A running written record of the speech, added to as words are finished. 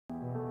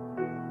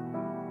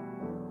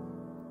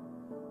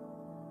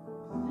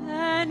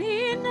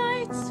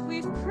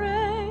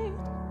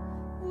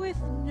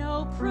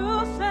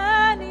proof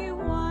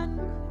anyone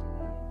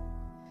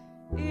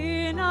could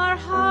hear. In our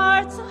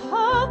hearts a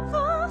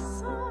hopeful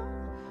song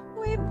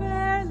we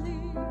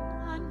barely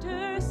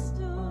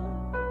understood.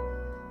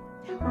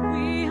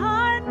 We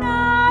are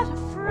not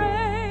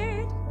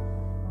afraid,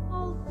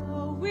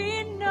 although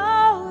we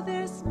know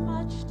there's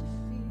much to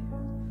fear.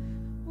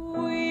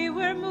 We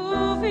were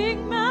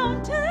moving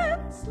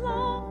mountains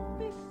long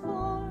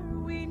before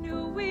we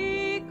knew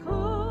we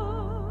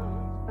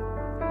could.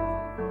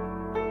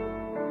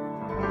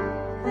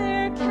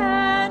 There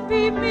can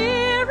be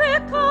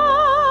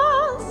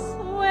miracles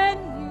when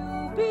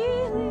you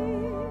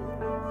believe.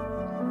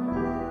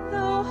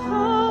 Though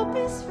hope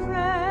is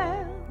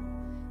frail,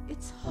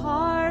 it's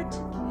hard to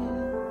give.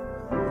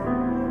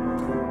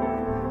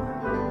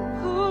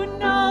 Who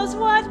knows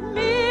what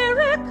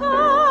miracles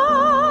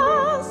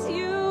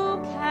you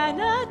can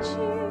achieve?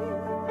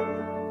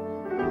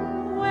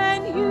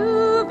 When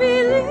you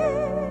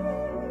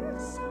believe,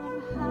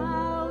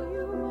 somehow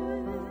you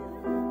will.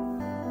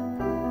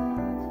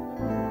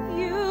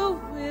 You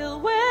will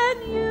when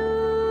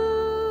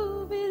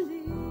you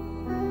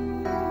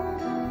believe.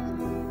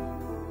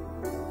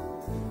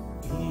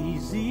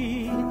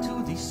 Easy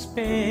to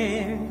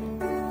despair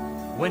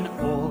when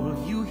all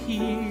you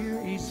hear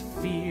is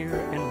fear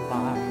and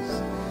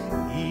lies.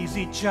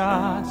 Easy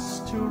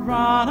just to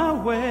run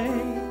away,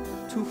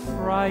 too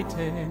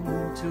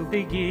frightened to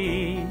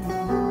begin.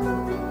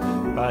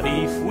 But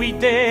if we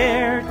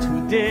dare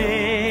to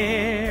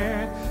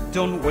dare,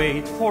 don't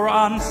wait for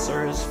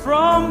answers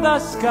from the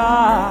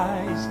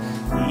skies.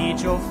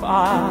 Each of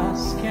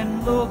us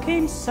can look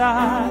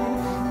inside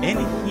and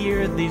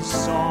hear this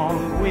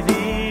song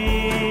within.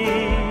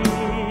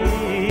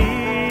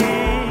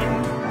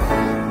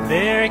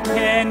 There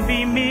can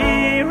be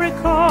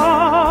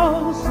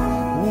miracles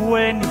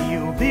when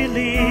you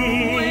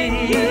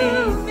believe.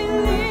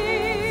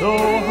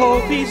 Though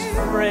hope is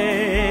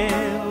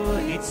frail,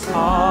 it's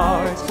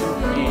hard to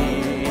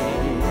keep.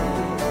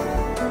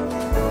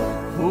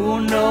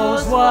 Who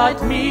knows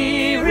what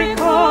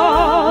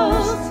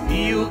miracles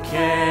you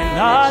can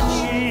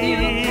achieve?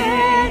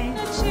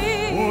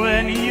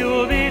 When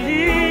you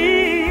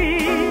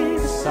believe,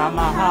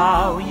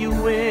 somehow you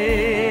will.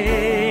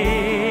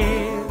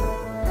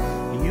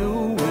 You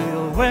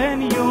will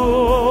when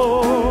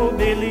you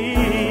believe.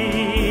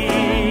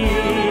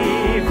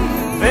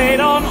 They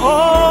don't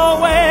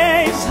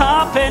always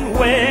happen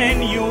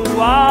when you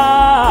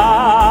ask,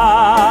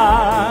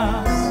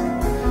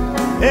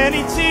 and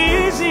it's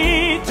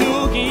easy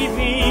to give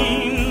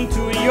in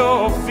to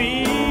your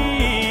fear.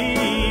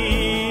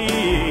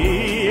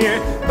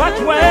 But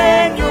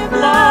when you're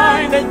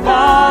blinded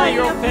by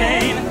your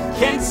pain,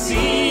 can't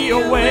see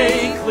your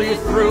way clear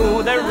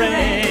through the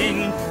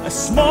rain, a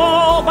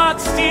small but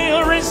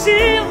still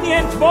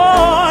resilient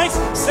voice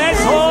says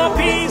hope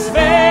is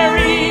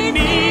very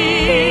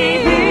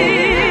near.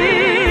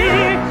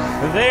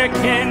 There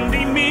can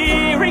be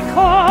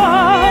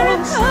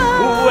miracles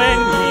when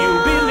you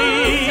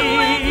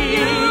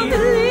believe.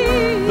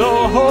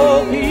 Though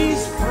hope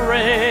is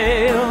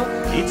frail,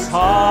 it's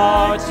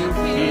hard to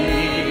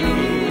keep.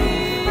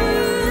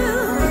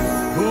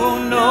 Who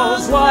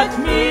knows what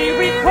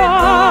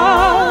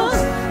miracles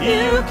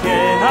you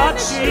can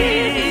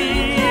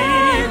achieve?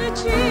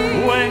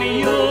 When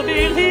you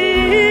believe,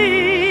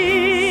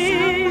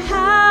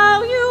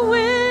 Somehow you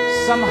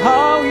will.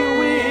 somehow you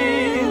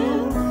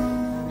will.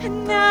 And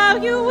now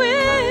you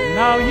will.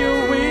 Now you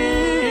will.